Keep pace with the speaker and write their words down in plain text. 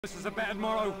This is a bad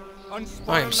morrow.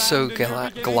 I am so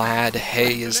glad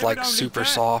hay is like super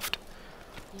soft.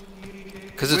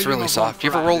 Because it's really soft. You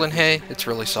ever roll in hay? It's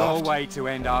really soft. No way to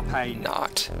end our pain.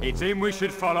 Not. It's him we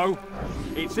should follow.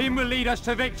 It's him will lead us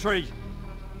to victory.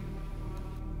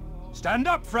 Stand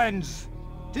up, friends.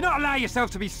 Do not allow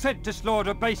yourself to be sent to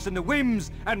slaughter based on the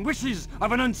whims and wishes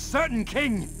of an uncertain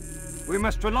king. We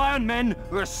must rely on men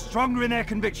who are stronger in their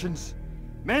convictions.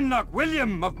 Men like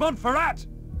William of Montferrat.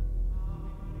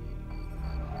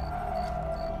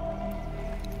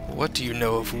 What do you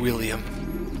know of William?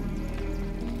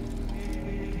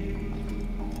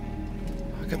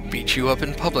 I could beat you up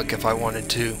in public if I wanted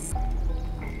to.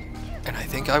 And I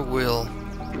think I will.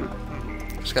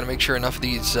 Just gotta make sure enough of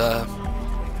these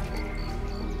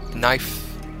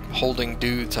knife-holding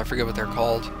dudes, I forget what they're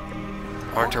called,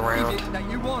 aren't around.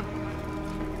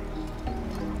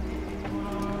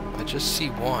 I just see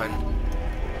one.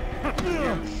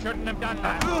 Shouldn't have done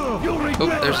that.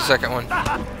 Oh, there's a second one.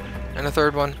 And a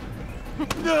third one.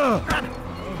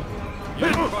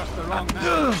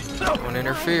 Don't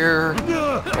interfere.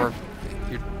 Or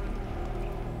you...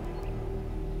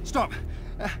 Stop.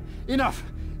 Enough.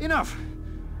 Enough.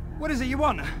 What is it you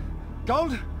want?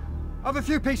 Gold? I've a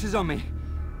few pieces on me.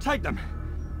 Take them.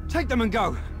 Take them and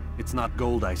go. It's not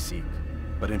gold I seek,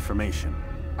 but information.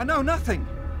 I know nothing.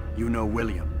 You know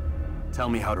William. Tell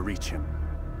me how to reach him.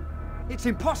 It's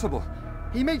impossible.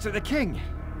 He meets with the king.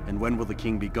 And when will the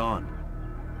king be gone?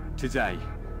 Today.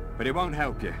 But it won't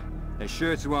help you. They're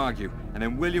sure to argue, and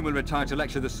then William will retire to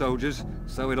lecture the soldiers.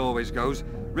 So it always goes.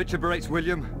 Richard berates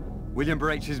William. William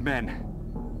berates his men.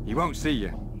 He won't see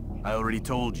you. I already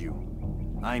told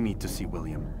you. I need to see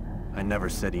William. I never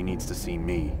said he needs to see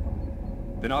me.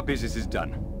 Then our business is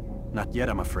done. Not yet,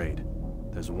 I'm afraid.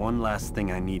 There's one last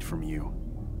thing I need from you.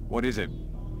 What is it?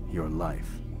 Your life.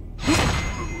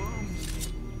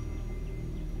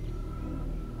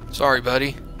 Sorry,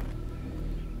 buddy.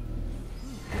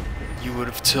 You would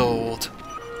have told.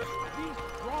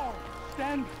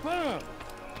 Stand firm.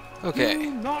 Okay.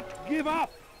 Do not give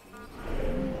up.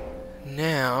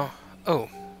 Now, oh,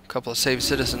 a couple of saved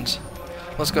citizens.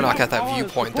 Let's go knock out that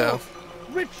viewpoint, though.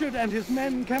 Richard and his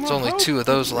men cannot There's only 2 of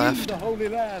those left. the Holy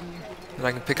Land. And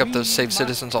I can pick up those saved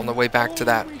citizens on the way back to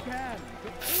that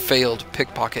failed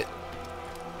pickpocket.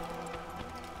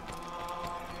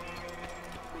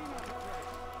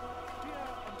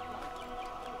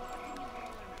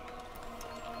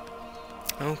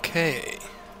 Okay.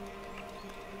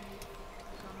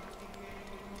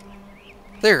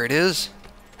 There it is.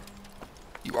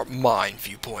 You are mine,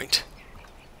 viewpoint.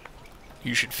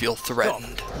 You should feel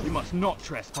threatened. Stop. You must not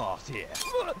trespass here.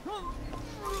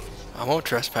 I won't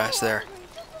trespass there.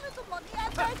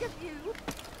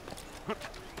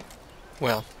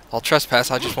 Well, I'll trespass,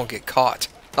 I just won't get caught.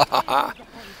 Ha ha ha.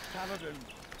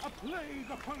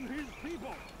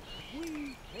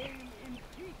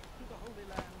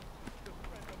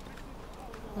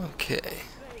 Okay.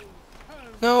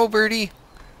 No, birdie.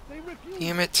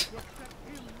 Damn it.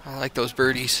 I like those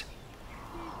birdies.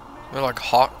 They're like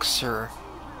hawks or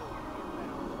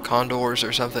condors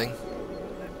or something.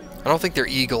 I don't think they're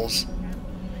eagles.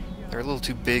 They're a little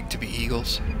too big to be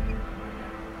eagles.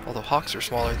 Although hawks are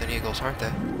smaller than eagles, aren't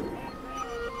they?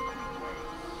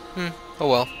 Oh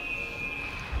well.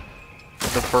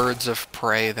 The birds of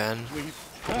prey, then.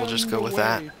 We'll just go with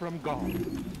that.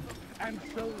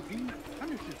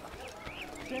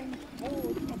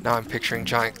 Now I'm picturing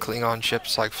giant Klingon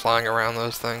ships like flying around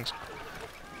those things.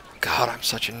 God, I'm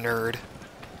such a nerd.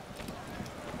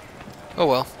 Oh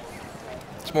well.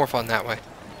 It's more fun that way.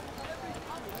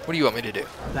 What do you want me to do?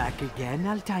 Back again,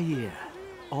 Altair.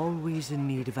 Always in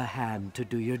need of a hand to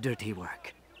do your dirty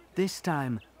work. This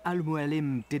time,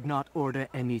 Al-Mualim did not order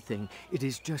anything. It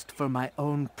is just for my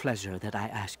own pleasure that I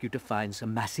ask you to find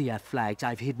some Masia flags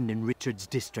I've hidden in Richard's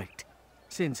district.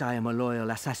 Since I am a loyal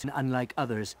assassin unlike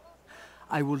others,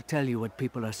 I will tell you what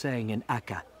people are saying in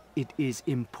Akka. It is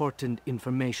important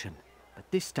information.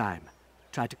 But this time,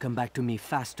 try to come back to me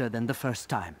faster than the first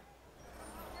time.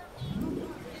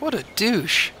 What a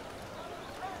douche.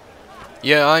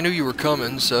 Yeah, I knew you were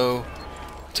coming, so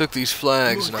took these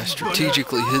flags and I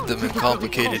strategically hid them in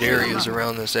complicated areas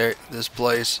around this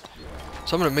place.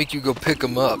 So I'm gonna make you go pick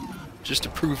them up, just to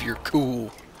prove you're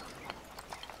cool.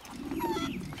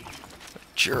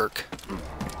 Jerk.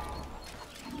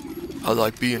 I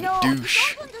like being a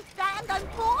douche.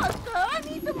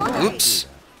 Oops.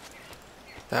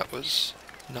 That was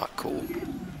not cool.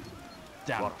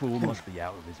 That fool must be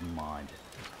out of his mind.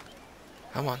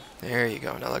 Come on. There you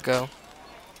go. Now let go.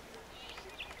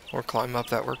 Or climb up,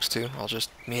 that works too. I'll just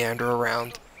meander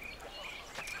around.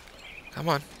 Come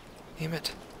on. Damn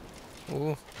it.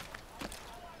 Ooh.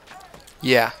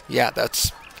 Yeah,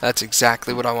 that's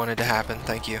exactly what I wanted to happen.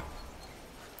 Thank you.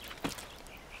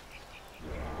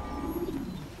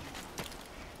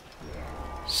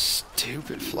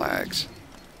 Stupid flags.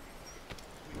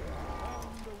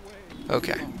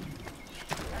 Okay.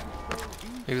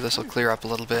 Maybe this will clear up a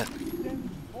little bit.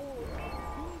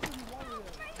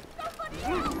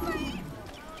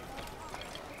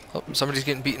 Oh, somebody's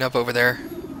getting beaten up over there.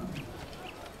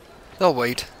 They'll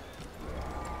wait.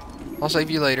 I'll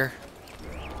save you later.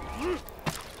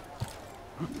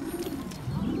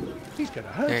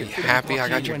 There, you happy? I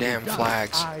got your damn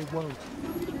flags.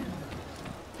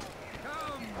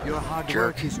 Your hard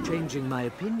Jerk. work is changing my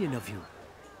opinion of you.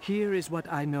 Here is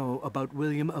what I know about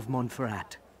William of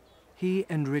Montferrat. He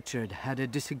and Richard had a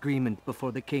disagreement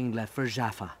before the king left for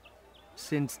Jaffa.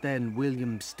 Since then,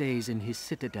 William stays in his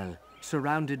citadel,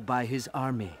 surrounded by his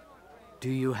army. Do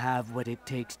you have what it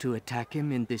takes to attack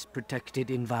him in this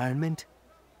protected environment?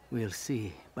 We'll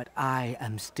see, but I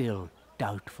am still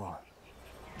doubtful.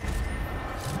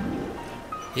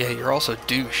 Yeah, you're also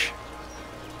douche.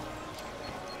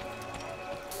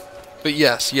 But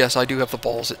yes, I do have the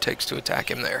balls it takes to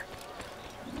attack him there.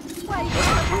 Wait,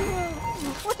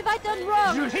 what have I done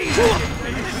wrong?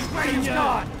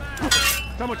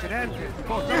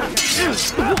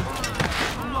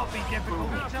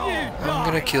 I'm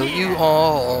gonna kill you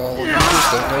all. You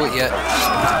just don't know it yet.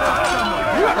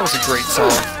 That was a great song.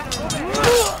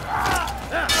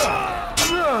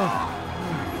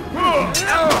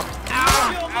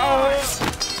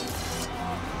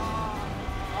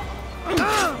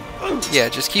 Yeah,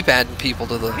 just keep adding people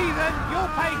to the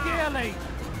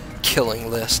killing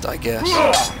list, I guess.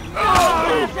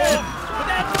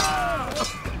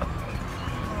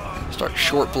 Start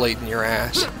short blading your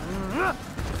ass.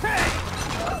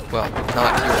 Well,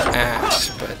 not your ass,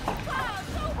 but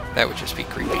that would just be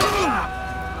creepy.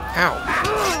 Ow.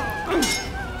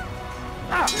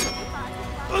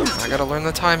 I gotta learn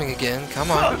the timing again. Come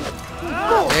on.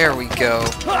 There we go.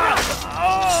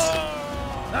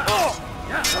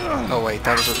 Oh wait,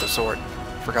 that was with the sword.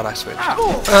 Forgot I switched.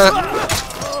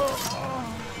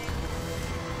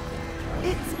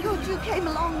 It's good you came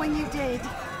along when you did.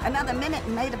 Another minute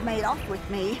and they'd have made off with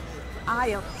me.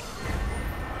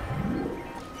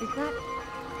 Is that...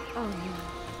 Oh, no.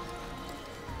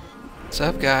 What's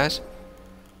up, guys?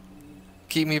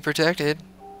 Keep me protected.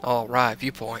 Alright,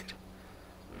 viewpoint.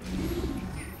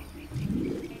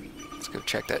 Let's go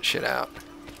check that shit out.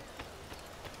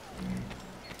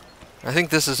 I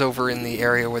think this is over in the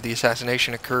area where the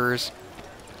assassination occurs.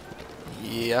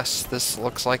 Yes, this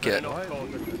looks like it. Can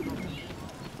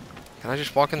I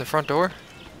just walk in the front door?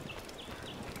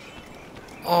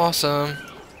 Awesome.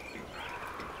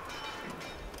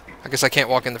 I guess I can't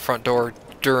walk in the front door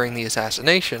during the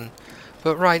assassination,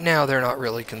 but right now they're not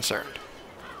really concerned.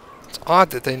 It's odd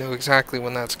that they know exactly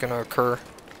when that's going to occur.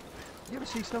 You ever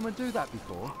see someone do that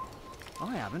before?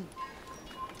 I haven't.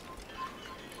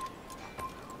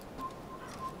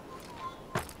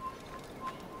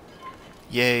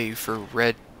 Yay for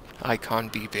red icon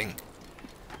beeping.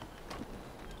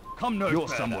 Come no You're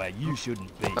further. Somewhere you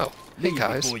shouldn't be. Oh, hey Leave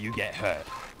guys. Before you get hurt.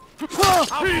 I'll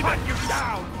hunt you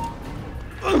down.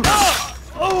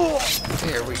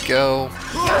 There we go.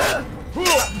 I'll hunt you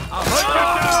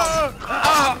down.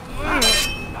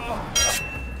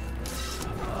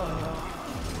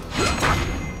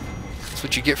 That's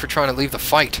what you get for trying to leave the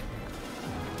fight.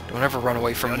 Don't ever run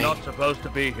away from me. You're not supposed to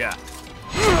be here.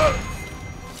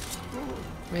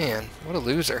 Man, what a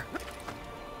loser.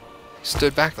 He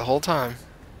stood back the whole time.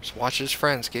 Just watched his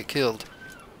friends get killed.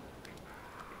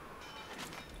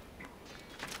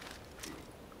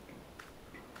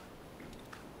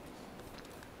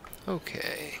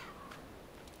 Okay.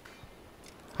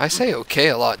 I say okay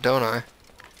a lot, don't I?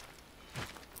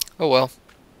 Oh well.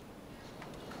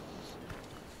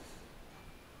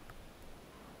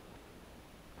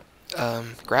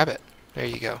 Grab it. There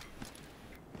you go.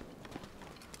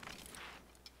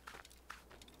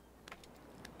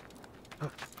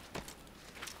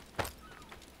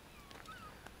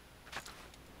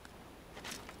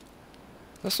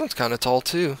 This one's kind of tall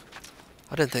too.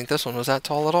 I didn't think this one was that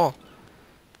tall at all.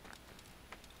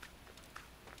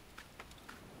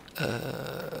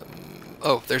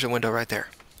 Oh, there's a window right there.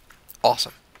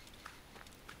 Awesome.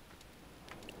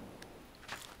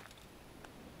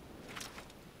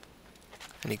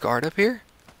 Any guard up here?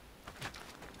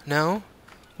 No?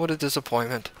 What a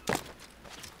disappointment.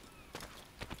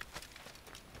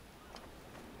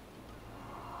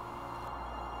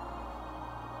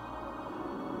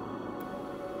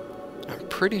 I'm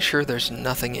pretty sure there's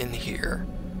nothing in here.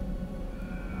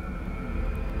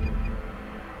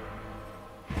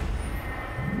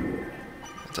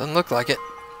 Doesn't look like it.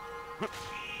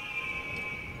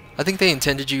 I think they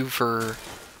intended you for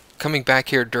coming back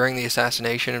here during the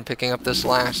assassination and picking up this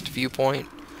last viewpoint,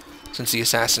 since the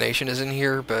assassination is in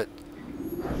here, but...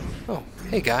 Oh,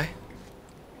 hey guy.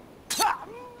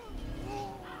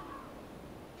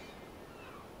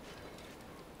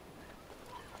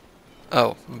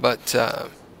 Oh, but, I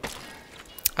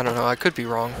don't know, I could be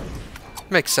wrong.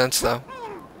 Makes sense, though.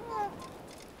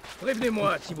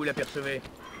 Prévenez-moi si vous l'apercevez.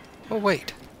 Oh,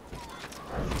 wait.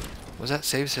 Was that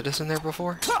Save Citizen there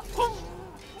before?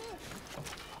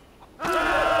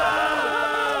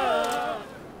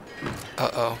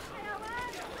 Uh-oh.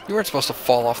 You weren't supposed to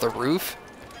fall off the roof?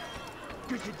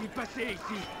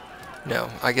 No,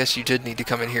 I guess you did need to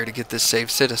come in here to get this Save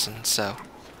Citizen, so...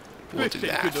 We'll do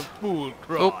that.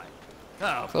 Oh.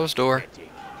 Closed door.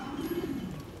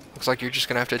 Looks like you're just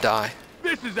gonna have to die.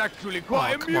 This is actually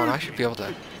quite come on, I should be able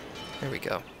to... There we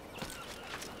go.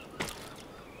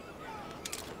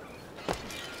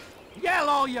 Yell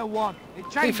all you want. It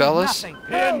changes Hey, fellas. nothing.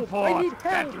 In for it,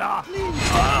 Peddler.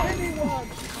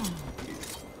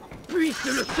 Puisse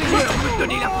le Seigneur me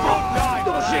donner la force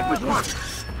dont j'ai besoin.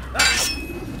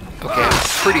 Okay, I'm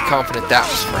pretty confident that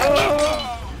was French.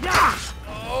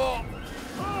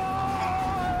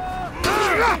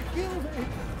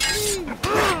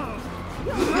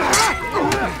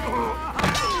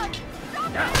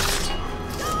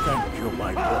 Thank you,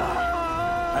 my boy.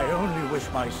 I only wish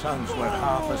my sons were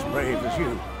half as brave as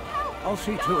you. I'll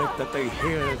see to it that they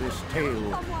hear this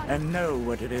tale and know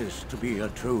what it is to be a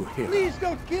true hero. Please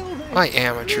don't kill me. I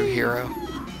am a true hero.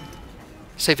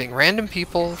 Saving random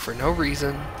people for no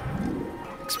reason,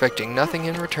 expecting nothing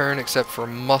in return except for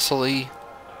muscly,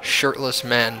 shirtless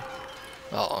men.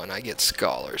 Oh, and I get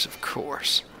scholars, of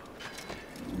course.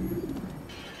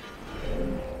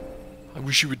 I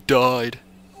wish you had died.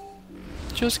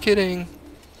 Just kidding.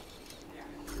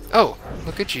 Oh,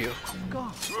 look at you.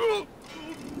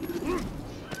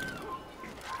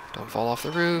 Don't fall off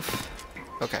the roof.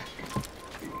 Okay.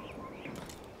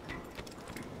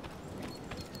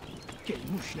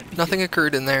 Nothing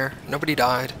occurred in there. Nobody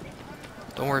died.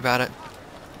 Don't worry about it.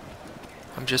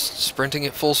 I'm just sprinting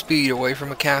at full speed away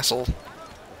from a castle.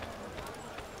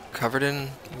 Covered in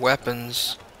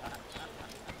weapons.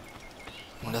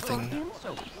 Nothing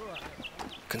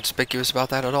conspicuous about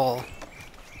that at all.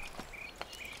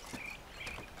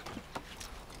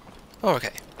 Oh,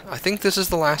 okay. I think this is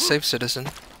the last Save Citizen.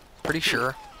 Pretty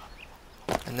sure.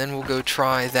 And then we'll go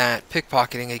try that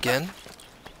pickpocketing again.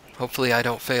 Hopefully I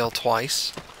don't fail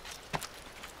twice.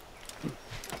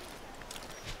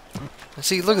 And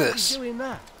see, look at this.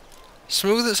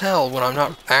 Smooth as hell when I'm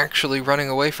not actually running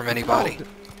away from anybody.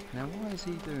 Now why is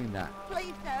he doing that?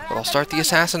 But I'll start the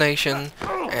assassination,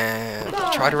 and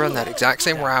I'll try to run that exact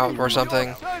same route or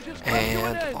something,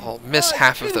 and I'll miss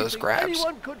half of those grabs.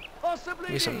 Give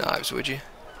me some knives, would you?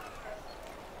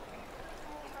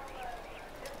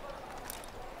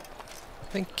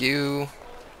 Thank you.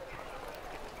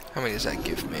 How many does that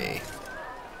give me?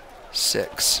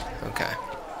 6. Okay.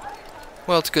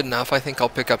 Well, it's good enough. I think I'll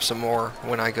pick up some more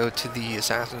when I go to the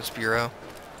Assassin's Bureau.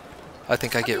 I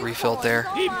think I get refilled there.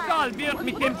 Come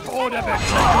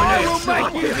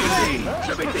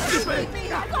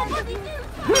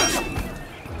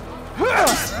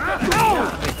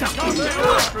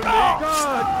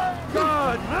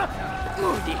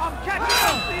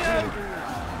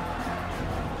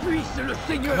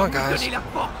on, guys.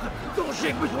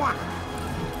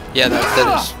 Yeah,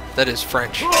 that is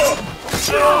French.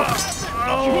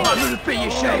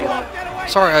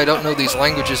 Sorry I don't know these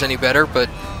languages any better, but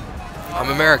I'm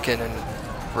American and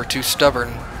we're too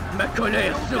stubborn.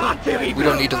 We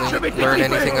don't need to learn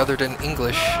anything other than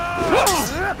English.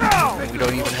 And we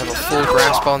don't even have a full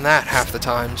grasp on that half the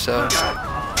time, so...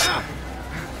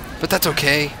 But that's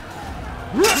okay.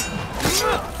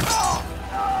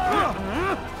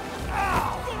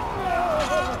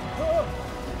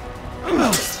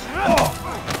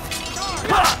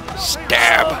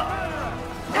 Stab!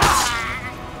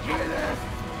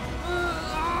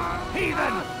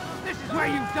 Heathen! This is where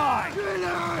you die!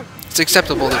 It's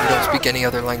acceptable that we don't speak any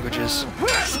other languages.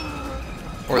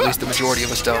 Or at least the majority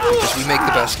of us don't, because we make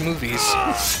the best movies.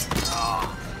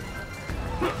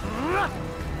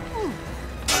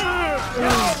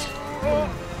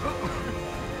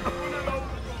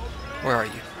 Where are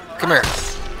you? Come here.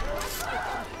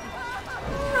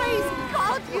 Praise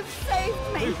God, you've saved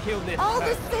me. All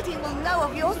the city will know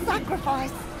of your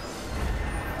sacrifice.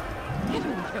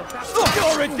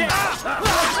 You're a dead!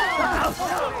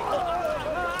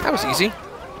 That was easy.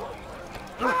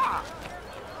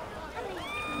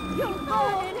 You're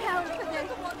going in hell for this.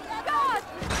 God,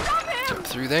 stop him!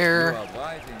 through there.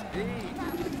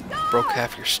 Broke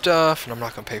half your stuff, and I'm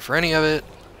not going to pay for any of it.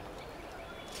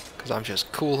 Because I'm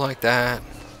just cool like that.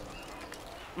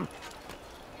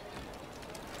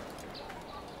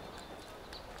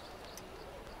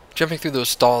 Jumping through those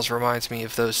stalls reminds me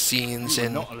of those scenes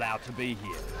in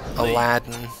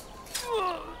Aladdin.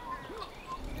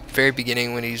 Very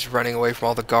beginning when he's running away from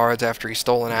all the guards after he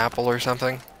stole an apple or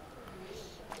something.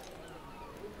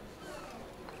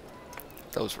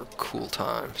 Those were cool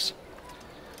times.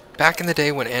 Back in the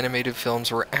day when animated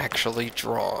films were actually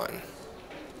drawn.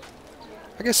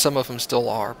 I guess some of them still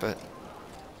are, but...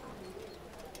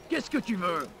 Qu'est-ce que tu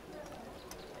veux?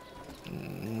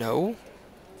 No?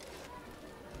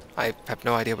 I have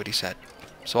no idea what he said,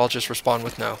 so I'll just respond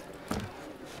with no.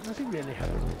 Does he really have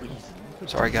a reason?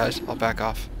 Sorry guys, I'll back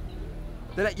off.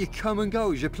 They let you come and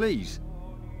go as you please.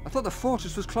 I thought the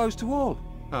fortress was closed to all.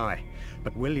 Aye,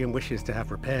 but William wishes to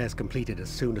have repairs completed as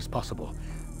soon as possible.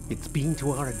 It's been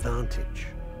to our advantage.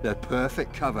 The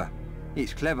perfect cover.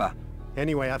 It's clever.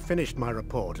 Anyway, I've finished my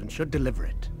report and should deliver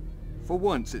it. For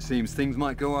once, it seems things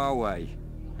might go our way,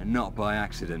 and not by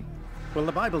accident. Well,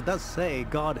 the Bible does say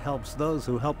God helps those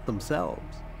who help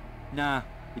themselves. Nah,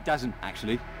 it doesn't,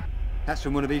 actually. That's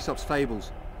from one of Aesop's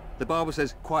fables. The Bible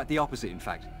says quite the opposite, in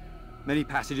fact. Many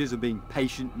passages of being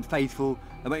patient and faithful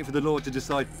and waiting for the Lord to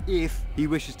decide if he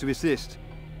wishes to assist.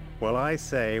 Well, I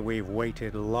say we've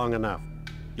waited long enough.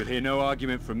 You'll hear no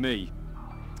argument from me.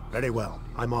 Very well.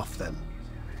 I'm off then.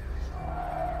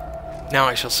 Now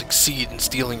I shall succeed in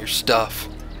stealing your stuff.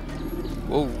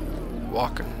 Whoa,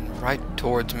 walking right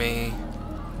towards me.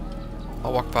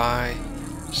 I'll walk by,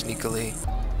 sneakily.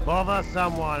 Bother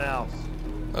someone else.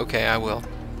 Okay, I will.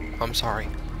 I'm sorry.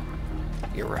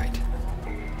 You're right.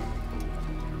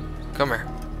 Come here.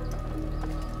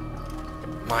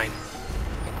 Mine.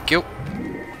 Thank you.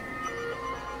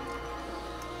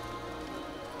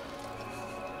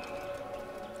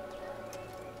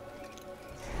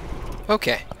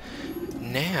 Okay.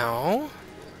 Now,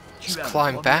 let's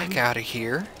climb back out of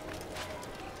here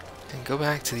and go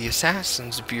back to the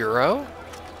Assassin's Bureau,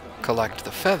 collect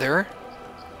the feather,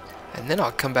 and then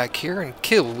I'll come back here and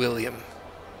kill William.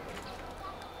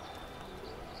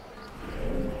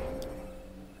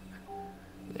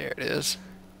 There it is.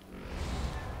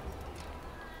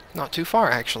 Not too far,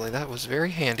 actually. That was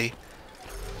very handy.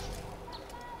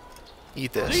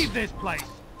 Eat this. Leave this place.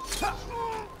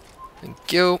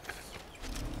 Thank you.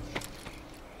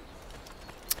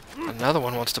 Another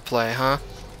one wants to play, huh?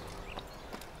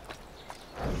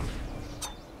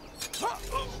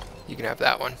 You can have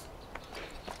that one.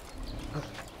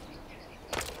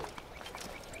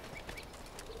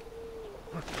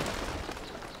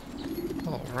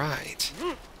 Alright.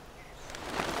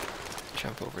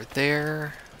 Jump over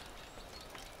there.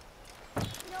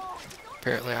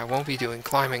 Apparently I won't be doing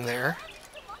climbing there.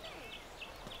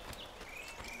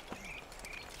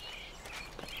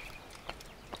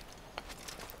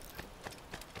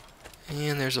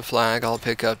 And there's a flag I'll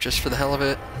pick up just for the hell of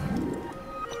it.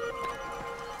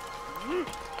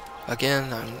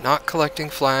 Again, I'm not collecting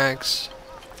flags,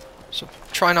 so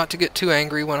try not to get too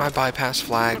angry when I bypass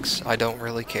flags. I don't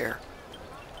really care.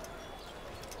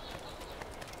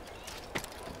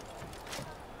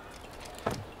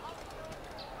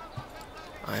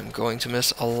 I'm going to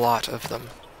miss a lot of them.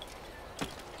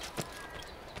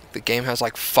 The game has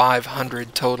like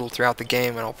 500 total throughout the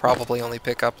game, and I'll probably only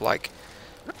pick up like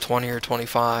 20 or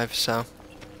 25, so...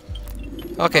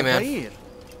 Okay, man. Altair,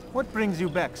 what brings you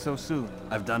back so soon?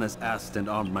 I've done as asked and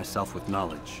armed myself with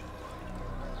knowledge.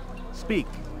 Speak,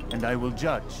 and I will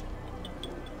judge.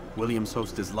 William's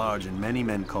host is large, and many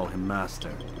men call him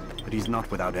master. But he's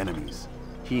not without enemies.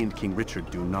 He and King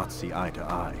Richard do not see eye to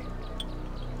eye.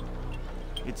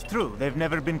 It's true, they've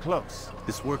never been close.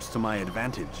 This works to my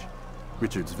advantage.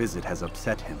 Richard's visit has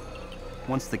upset him.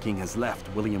 Once the king has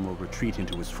left, William will retreat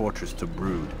into his fortress to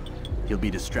brood. He'll be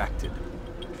distracted.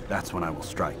 That's when I will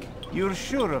strike. You're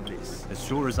sure of this? As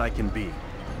sure as I can be.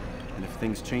 And if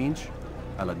things change,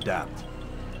 I'll adapt.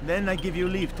 Then I give you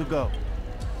leave to go.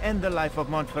 End the life of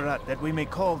Montferrat, that we may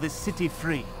call this city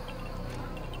free.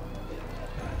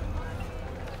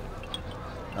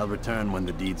 I'll return when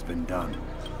the deed's been done.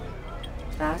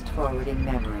 Fast-forwarding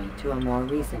memory to a more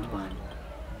recent one.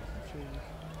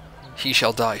 He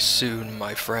shall die soon,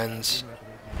 my friends.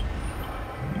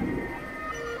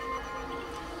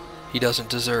 He doesn't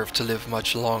deserve to live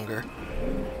much longer.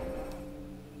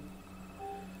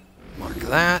 Mark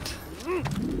that.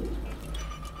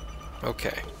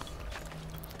 Okay.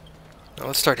 Now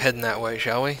let's start heading that way,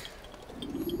 shall we?